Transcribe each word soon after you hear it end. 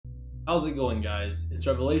How's it going, guys? It's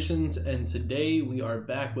Revelations, and today we are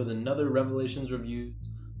back with another Revelations review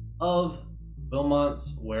of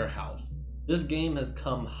Wilmot's Warehouse. This game has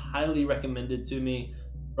come highly recommended to me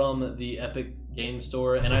from the Epic Game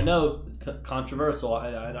Store, and I know, controversial,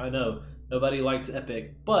 I know, nobody likes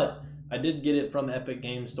Epic, but I did get it from Epic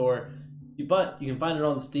Game Store, but you can find it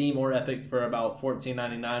on Steam or Epic for about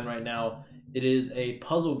 $14.99 right now. It is a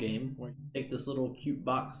puzzle game where you take this little cute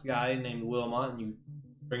box guy named Wilmot and you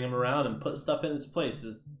bring him around and put stuff in its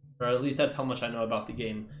places, or at least that's how much I know about the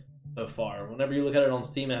game so far. Whenever you look at it on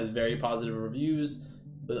Steam, it has very positive reviews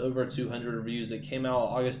with over 200 reviews. It came out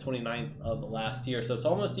August 29th of last year, so it's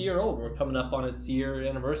almost a year old. We're coming up on its year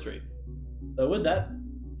anniversary. So with that,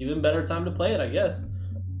 even better time to play it, I guess.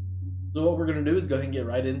 So what we're going to do is go ahead and get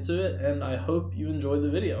right into it, and I hope you enjoy the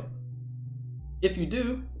video. If you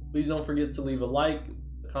do, please don't forget to leave a like,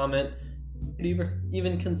 a comment, and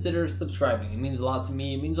even consider subscribing. It means a lot to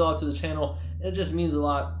me, it means a lot to the channel, and it just means a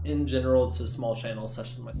lot in general to small channels such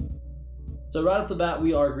as mine. So right off the bat,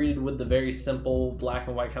 we are greeted with the very simple black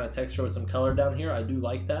and white kind of texture with some color down here. I do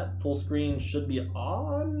like that. Full screen should be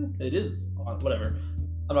on. It is on, whatever.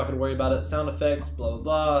 I'm not going to worry about it. Sound effects, blah, blah,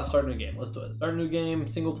 blah. Start a new game. Let's do it. Start a new game,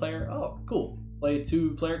 single player. Oh, cool. Play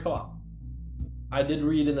 2-player co-op. I did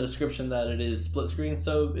read in the description that it is split screen,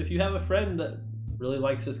 so if you have a friend that really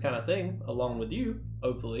likes this kind of thing, along with you,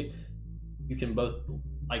 hopefully, you can both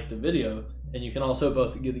like the video, and you can also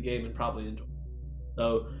both get the game and probably enjoy it.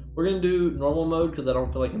 So we're going to do normal mode because I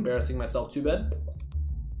don't feel like embarrassing myself too bad.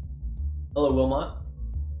 Hello, Wilmot.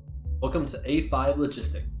 Welcome to A5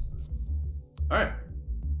 Logistics. Alright.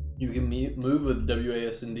 You can move with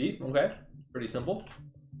WASD. Okay. Pretty simple.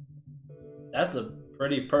 That's a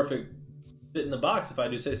pretty perfect fit in the box, if I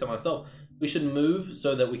do say so myself. We should move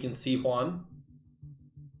so that we can see Juan.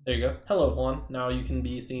 There you go. Hello, Juan. Now you can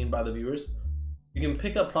be seen by the viewers. You can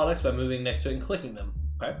pick up products by moving next to it and clicking them.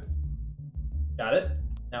 Okay. Got it.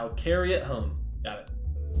 Now carry it home. Got it.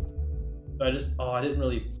 So I didn't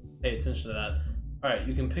really pay attention to that. Alright,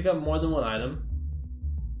 you can pick up more than one item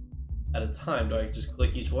at a time. Do I just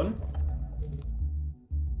click each one?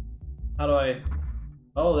 How do I...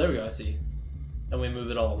 Oh, there we go. I see. And we move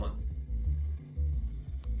it all at once.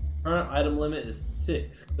 Current item limit is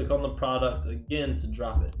 6. Click on the product again to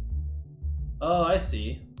drop it. Oh, I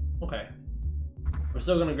see. Okay. We're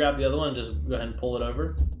still going to grab the other one and just go ahead and pull it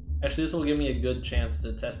over. Actually, this will give me a good chance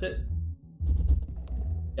to test it.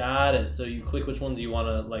 Got it. So you click which ones you want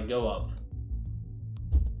to let go of.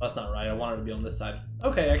 That's not right. I want it to be on this side.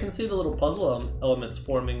 Okay, I can see the little puzzle elements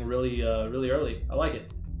forming really early. I like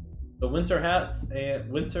it. So winter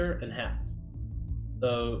and hats.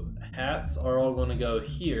 So hats are all going to go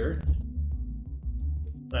here.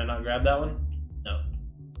 Can I not grab that one? No.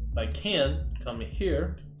 If I can, come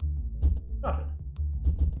here, drop it.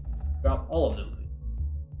 Drop all of them, please.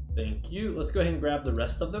 Thank you. Let's go ahead and grab the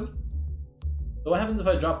rest of them. So what happens if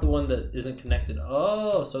I drop the one that isn't connected?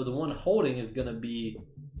 Oh, so the one holding is going to be...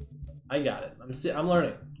 I got it. I'm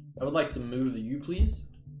learning. I would like to move you, please.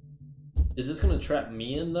 Is this going to trap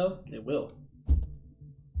me in, though? It will.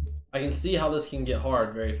 I can see how this can get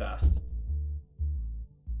hard very fast.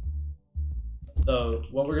 So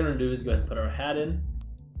what we're going to do is go ahead and put our hat in.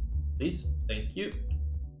 Please. Thank you.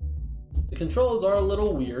 The controls are a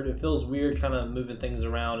little weird. It feels weird kind of moving things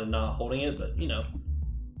around and not holding it, but you know.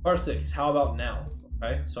 Part 6. How about now?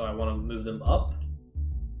 Okay, so I want to move them up.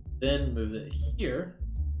 Then move it here.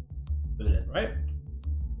 Move it in, right?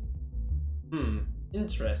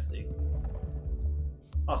 Interesting.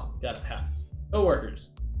 Awesome. Got it. Hats.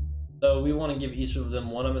 Co-workers. So we want to give each of them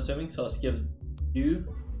one, I'm assuming. So let's give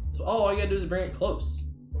you. So all I gotta do is bring it close.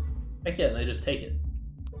 Heck yeah, and they just take it.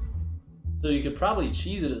 So you could probably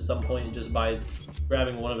cheese it at some point just by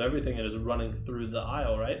grabbing one of everything and just running through the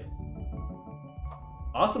aisle, right?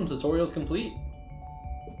 Awesome, tutorial's complete.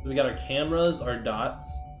 We got our cameras, our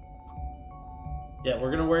dots. Yeah, we're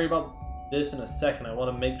gonna worry about this in a second. I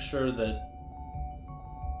want to make sure that...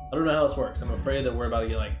 I don't know how this works. I'm afraid that we're about to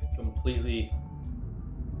get like completely...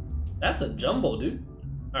 That's a jumble, dude.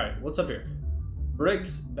 Alright, what's up here?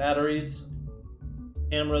 Bricks, batteries,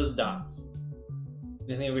 cameras, dots.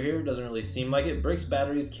 Anything over here? Doesn't really seem like it. Bricks,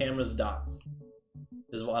 batteries, cameras, dots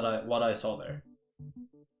is what I saw there.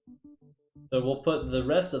 So we'll put the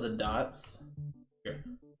rest of the dots here.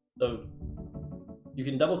 So you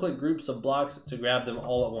can double click groups of blocks to grab them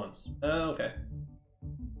all at once. Okay.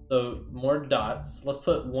 So more dots. Let's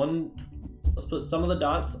put some of the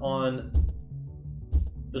dots on...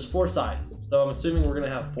 There's 4 sides, so I'm assuming we're going to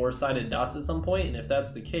have 4-sided dots at some point, and if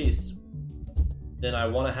that's the case, then I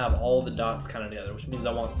want to have all the dots kind of together, which means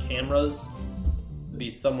I want cameras to be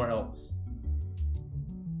somewhere else.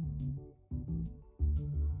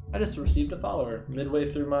 I just received a follower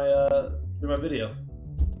midway through my video.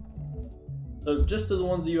 So just to the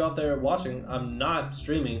ones of you out there watching, I'm not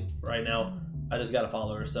streaming right now. I just got a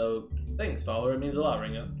follower, so thanks, follower. It means a lot,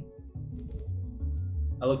 Ringo.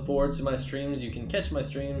 I look forward to my streams. You can catch my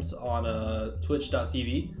streams on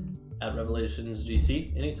twitch.tv at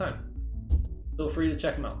revelationsgc anytime. Feel free to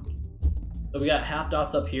check them out. So we got half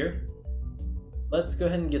dots up here. Let's go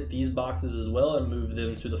ahead and get these boxes as well and move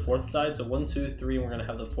them to the fourth side. So 1, 2, 3, and we're gonna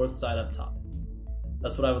have the fourth side up top.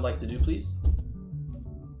 That's what I would like to do, please.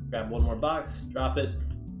 Grab one more box, drop it,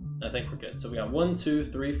 and I think we're good. So we got 1, 2,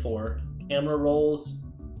 3, 4 camera rolls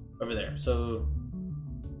over there. So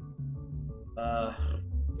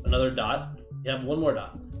another dot. You have one more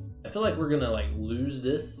dot. I feel like we're gonna like lose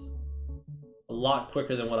this a lot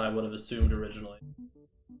quicker than what I would have assumed originally.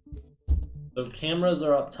 So cameras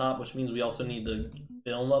are up top, which means we also need the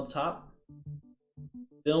film up top.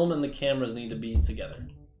 Film and the cameras need to be together,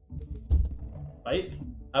 right?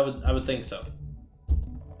 I would think so.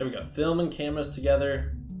 There we go. Film and cameras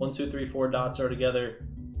together. 1, 2, 3, 4 dots are together.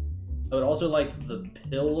 I would also like the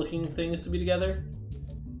pill-looking things to be together.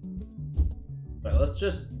 Right, let's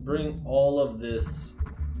just bring all of this.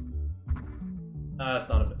 That's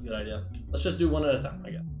not a good idea. Let's just do one at a time, I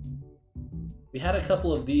guess. We had a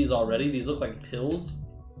couple of these already. These look like pills.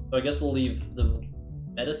 So I guess we'll leave the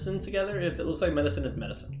medicine together. If it looks like medicine, it's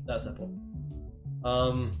medicine. That simple.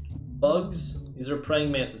 Bugs. These are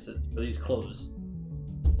praying mantises. Are these clothes?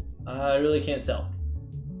 I really can't tell.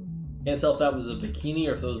 Can't tell if that was a bikini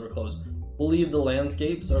or if those were clothes. We'll leave the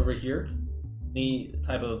landscapes over here. Any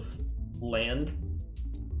type of land.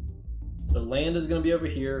 The land is going to be over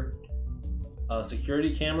here.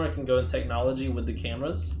 Security camera can go in technology with the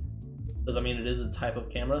cameras. Because, I mean, it is a type of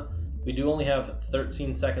camera. We do only have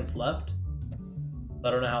 13 seconds left.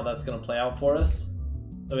 I don't know how that's going to play out for us.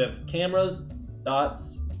 So we have cameras,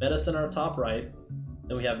 dots, medicine on our top right.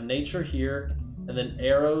 Then we have nature here. And then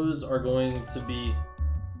arrows are going to be...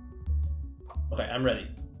 Okay, I'm ready.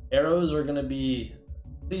 Arrows are going to be...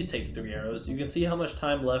 Please take 3 arrows. You can see how much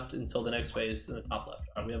time left until the next phase in the top left.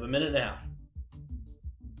 All right, we have 1.5 minutes.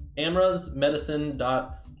 Cameras, medicine,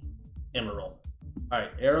 dots, camera roll. All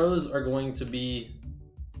right, arrows are going to be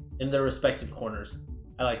in their respective corners.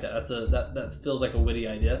 I like that. That feels like a witty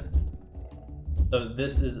idea. So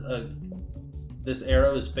this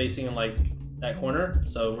arrow is facing in like that corner.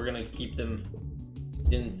 So we're gonna keep them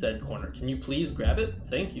in said corner. Can you please grab it?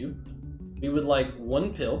 Thank you. We would like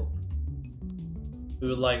 1 pill. We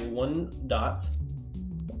would like 1 dot.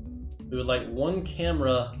 We would like 1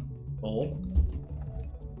 camera roll.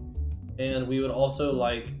 And we would also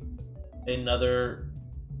like another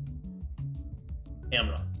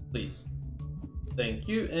camera, please. Thank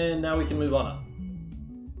you. And now we can move on up.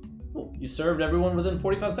 Cool. You served everyone within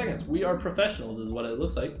 45 seconds. We are professionals is what it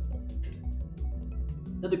looks like.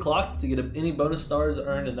 Hit the clock to get any bonus stars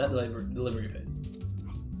earned in that delivery phase.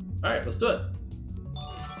 All right, let's do it.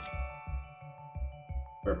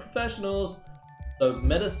 We're professionals. So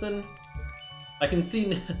medicine, I can see,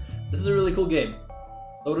 this is a really cool game.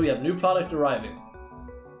 So what do we have? New product arriving.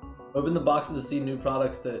 Open the boxes to see new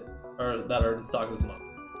products that are in stock this month.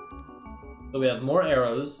 So we have more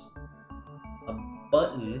arrows, a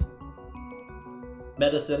button,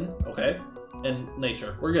 medicine, okay, and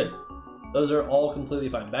nature. We're good. Those are all completely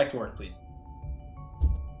fine. Back to work, please.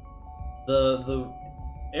 The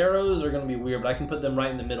arrows are going to be weird, but I can put them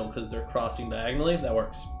right in the middle because they're crossing diagonally. That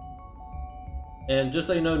works. And just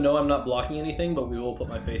so you know, no, I'm not blocking anything, but we will put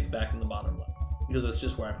my face back in the bottom left because that's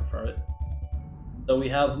just where I prefer it. So we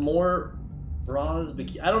have more bras,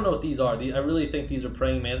 I don't know what these are. I really think these are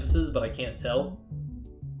praying mantises, but I can't tell.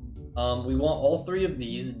 We want all 3 of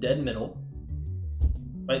these dead middle.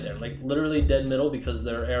 Right there, like literally dead middle because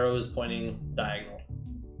their arrow is pointing diagonal.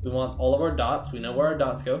 We want all of our dots. We know where our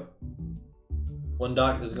dots go. 1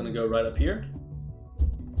 dot is going to go right up here.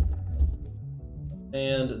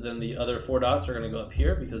 And then the other 4 dots are going to go up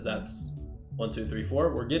here because that's 1, 2, 3,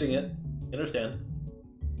 4. We're getting it. You understand?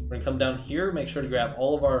 We're going to come down here, make sure to grab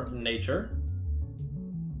all of our nature,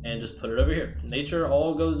 and just put it over here. Nature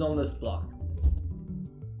all goes on this block.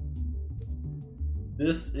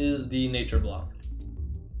 This is the nature block,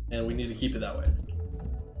 and we need to keep it that way.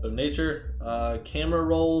 So nature, camera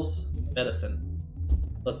rolls, medicine.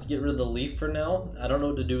 Let's get rid of the leaf for now. I don't know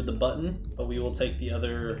what to do with the button, but we will take the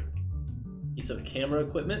other piece of camera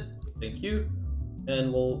equipment. Thank you.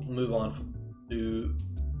 And we'll move on to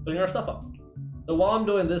putting our stuff up. So while I'm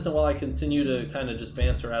doing this and while I continue to kind of just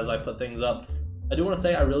banter as I put things up, I do want to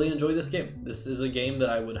say I really enjoy this game. This is a game that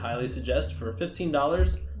I would highly suggest for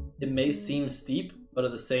 $15. It may seem steep, but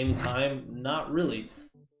at the same time, not really.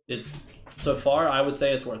 It's So far, I would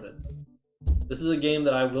say it's worth it. This is a game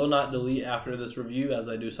that I will not delete after this review, as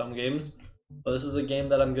I do some games. But this is a game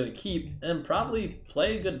that I'm going to keep and probably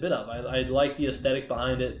play a good bit of. I like the aesthetic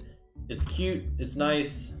behind it. It's cute. It's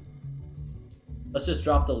nice. Let's just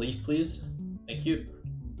drop the leaf, please. Thank you.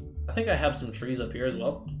 I think I have some trees up here as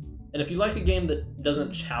well. And if you like a game that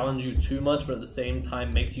doesn't challenge you too much, but at the same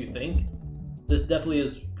time makes you think, this definitely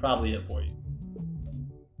is probably it for you.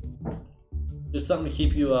 Just something to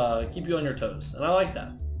keep you on your toes, and I like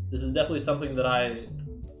that. This is definitely something that I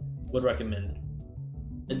would recommend.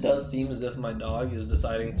 It does seem as if my dog is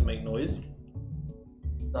deciding to make noise.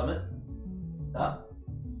 Summit. Stop.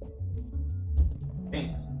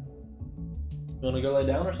 Thanks. You want to go lay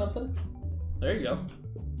down or something? There you go.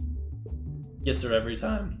 Gets her every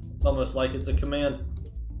time. Almost like it's a command.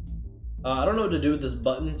 I don't know what to do with this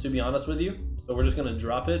button, to be honest with you. So we're just going to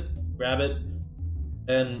drop it, grab it,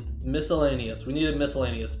 and miscellaneous. We need a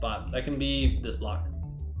miscellaneous spot. That can be this block.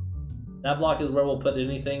 That block is where we'll put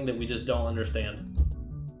anything that we just don't understand.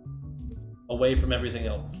 Away from everything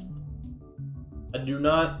else. I'm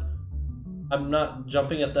not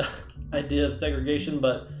jumping at the idea of segregation,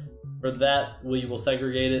 but for that, we will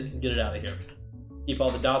segregate it and get it out of here. Keep all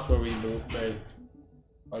the dots where we move.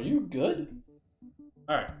 Are you good?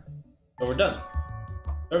 Alright, so we're done.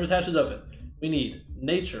 Service hatch is open. We need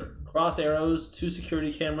nature, cross arrows, 2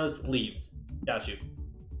 security cameras, leaves. Got you.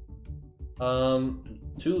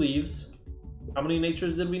 2 leaves. How many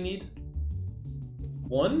natures did we need?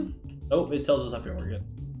 1? Oh, it tells us up here we're good.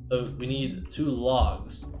 So we need 2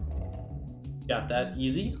 logs. Got that,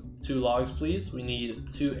 easy. 2 logs, please. We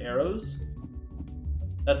need 2 arrows.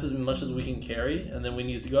 That's as much as we can carry. And then we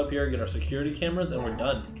need to go up here, get our security cameras, and we're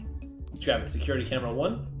done. Let's grab it. Security camera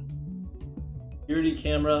 1. Security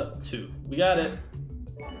camera 2. We got it.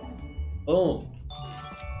 Boom.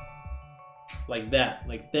 Like that.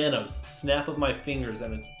 Like Thanos. Snap of my fingers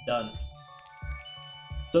and it's done.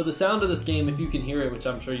 So the sound of this game, if you can hear it, which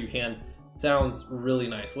I'm sure you can, sounds really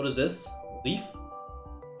nice. What is this? Leaf?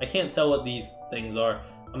 I can't tell what these things are.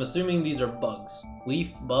 I'm assuming these are bugs.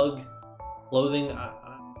 Leaf, bug, clothing.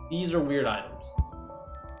 These are weird items.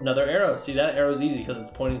 Another arrow. See, that arrow's easy because it's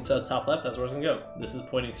pointing to the top left. That's where it's going to go. This is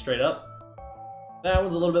pointing straight up. That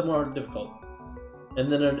one's a little bit more difficult. And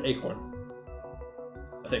then an acorn.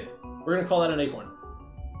 I think. We're going to call that an acorn.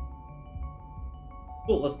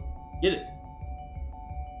 Cool, let's get it.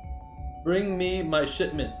 Bring me my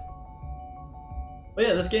shipment. But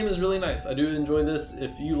yeah, this game is really nice. I do enjoy this.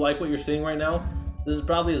 If you like what you're seeing right now, this is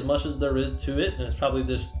probably as much as there is to it, and it's probably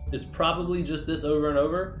just this over and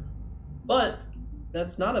over. But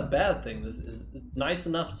that's not a bad thing. This is nice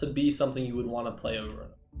enough to be something you would want to play over and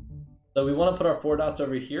over. So we want to put our 4 dots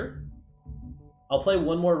over here. I'll play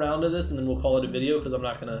one more round of this and then we'll call it a video because I'm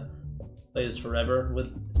not gonna play this forever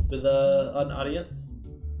with an audience.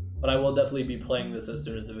 But I will definitely be playing this as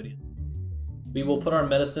soon as the video. We will put our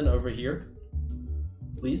medicine over here,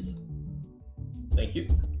 please. Thank you.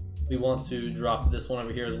 We want to drop this one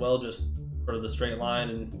over here as well, just for the straight line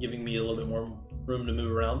and giving me a little bit more room to move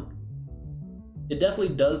around. It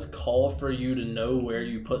definitely does call for you to know where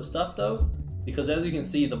you put stuff though, because as you can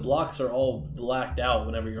see, the blocks are all blacked out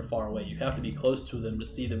whenever you're far away. You have to be close to them to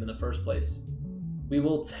see them in the first place. We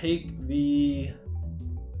will take the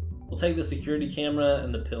security camera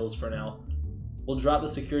and the pills for now. We'll drop the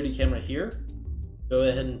security camera here. Go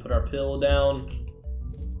ahead and put our pill down,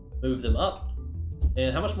 move them up.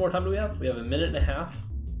 And how much more time do we have? We have 1.5 minutes,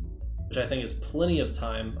 which I think is plenty of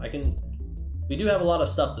time. We do have a lot of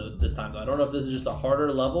stuff though this time though. I don't know if this is just a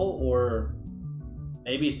harder level or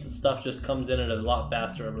maybe the stuff just comes in at a lot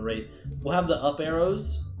faster of a rate. We'll have the up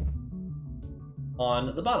arrows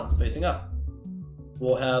on the bottom, facing up.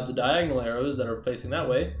 We'll have the diagonal arrows that are facing that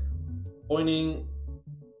way, pointing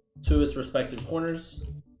to its respective corners.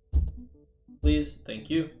 Please, thank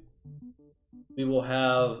you. We will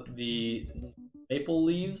have the maple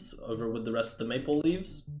leaves over with the rest of the maple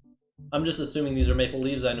leaves. I'm just assuming these are maple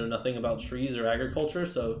leaves. I know nothing about trees or agriculture,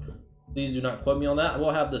 so please do not quote me on that.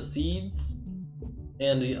 We'll have the seeds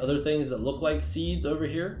and the other things that look like seeds over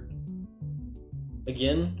here.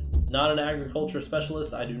 Again, not an agriculture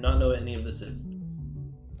specialist. I do not know what any of this is.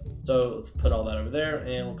 So let's put all that over there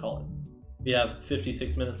and we'll call it. We have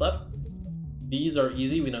 56 minutes left. These are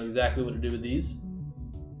easy. We know exactly what to do with these.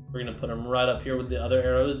 We're going to put them right up here with the other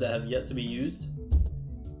arrows that have yet to be used.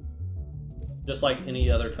 Just like any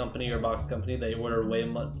other company or box company, they order way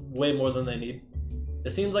more than they need.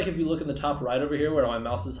 It seems like if you look in the top right over here where my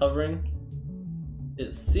mouse is hovering,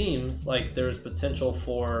 it seems like there's potential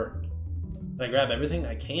for... Can I grab everything?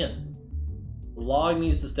 I can. The log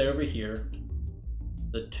needs to stay over here.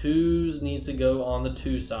 The 2s needs to go on the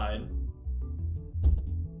 2 side.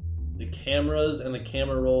 the cameras and the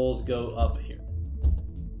camera rolls go up here.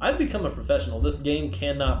 I've become a professional. This game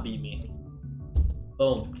cannot beat me.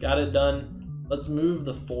 Boom, got it done. Let's move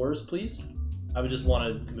the 4s, please. I would just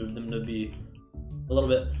want to move them to be a little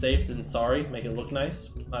bit safe than sorry, make it look nice.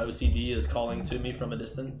 My OCD is calling to me from a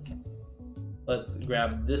distance. Let's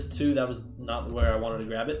grab this 2. That was not where I wanted to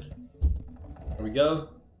grab it. There we go.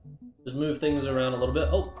 Just move things around a little bit.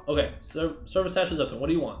 Oh, okay. So service hatch is open. What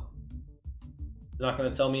do you want? You're not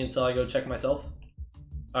going to tell me until I go check myself?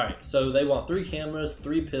 Alright, so they want 3 cameras,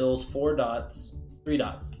 3 pills, 4 dots, 3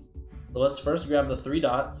 dots. So let's first grab the 3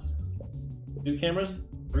 dots. 2 cameras,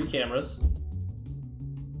 3 cameras.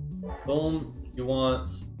 Boom. You want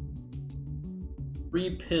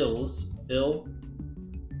 3 pills. Pill,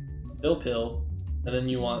 and then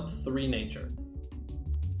you want 3 nature.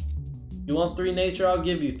 You want 3 nature? I'll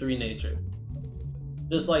give you 3 nature.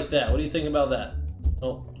 Just like that. What do you think about that?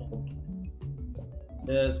 Oh.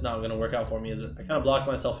 It's not going to work out for me, is it? I kind of blocked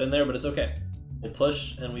myself in there, but it's okay. We'll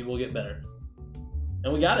push and we will get better.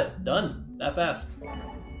 And we got it. Done. That fast.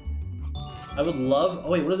 I would love... Oh,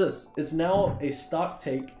 wait, what is this? It's now a stock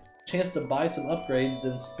take. Chance to buy some upgrades,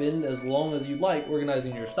 then spend as long as you like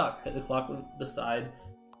organizing your stock. Hit the clock beside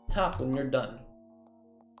top when you're done.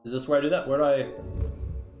 Is this where I do that? Where do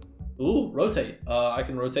I... Ooh, rotate. I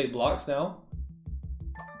can rotate blocks now.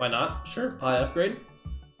 Why not? Sure. Buy upgrade.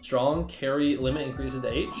 Strong carry limit increases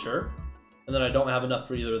to 8, sure. And then I don't have enough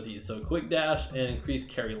for either of these. So quick dash and increase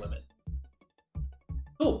carry limit.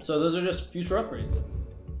 Cool, so those are just future upgrades.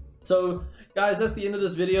 So guys, that's the end of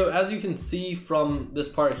this video. As you can see from this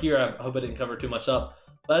part here, I hope I didn't cover too much up,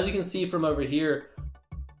 but as you can see from over here,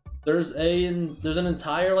 there's an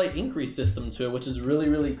entire like increase system to it, which is really,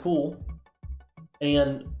 really cool.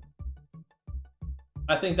 And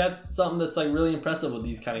I think that's something that's like really impressive with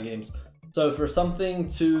these kind of games. So for something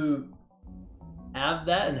to have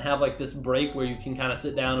that and have like this break where you can kind of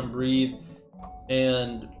sit down and breathe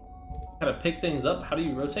and kind of pick things up. How do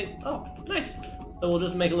you rotate? Oh, nice. So we'll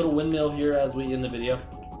just make a little windmill here as we end the video.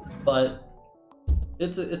 But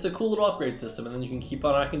it's a cool little upgrade system, and then you can keep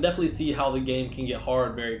on. I can definitely see how the game can get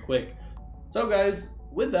hard very quick. So guys,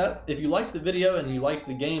 with that, if you liked the video and you liked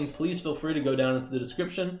the game, please feel free to go down into the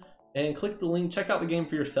description and click the link, check out the game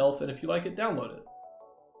for yourself, and if you like it, download it.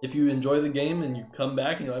 If you enjoy the game and you come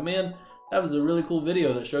back and you're like, man, that was a really cool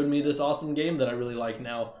video that showed me this awesome game that I really like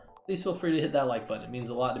now, please feel free to hit that like button. It means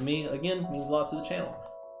a lot to me. Again, it means a lot to the channel.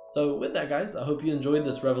 So with that, guys, I hope you enjoyed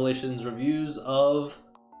this Revelations reviews of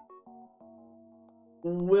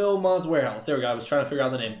Wilmot's Warehouse. There we go. I was trying to figure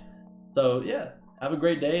out the name. So yeah, have a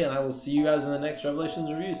great day, and I will see you guys in the next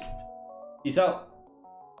Revelations reviews. Peace out.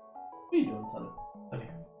 What are you doing, son? Come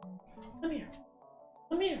here. Come here.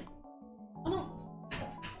 Come here. Come on.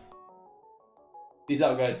 Peace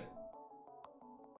out, guys.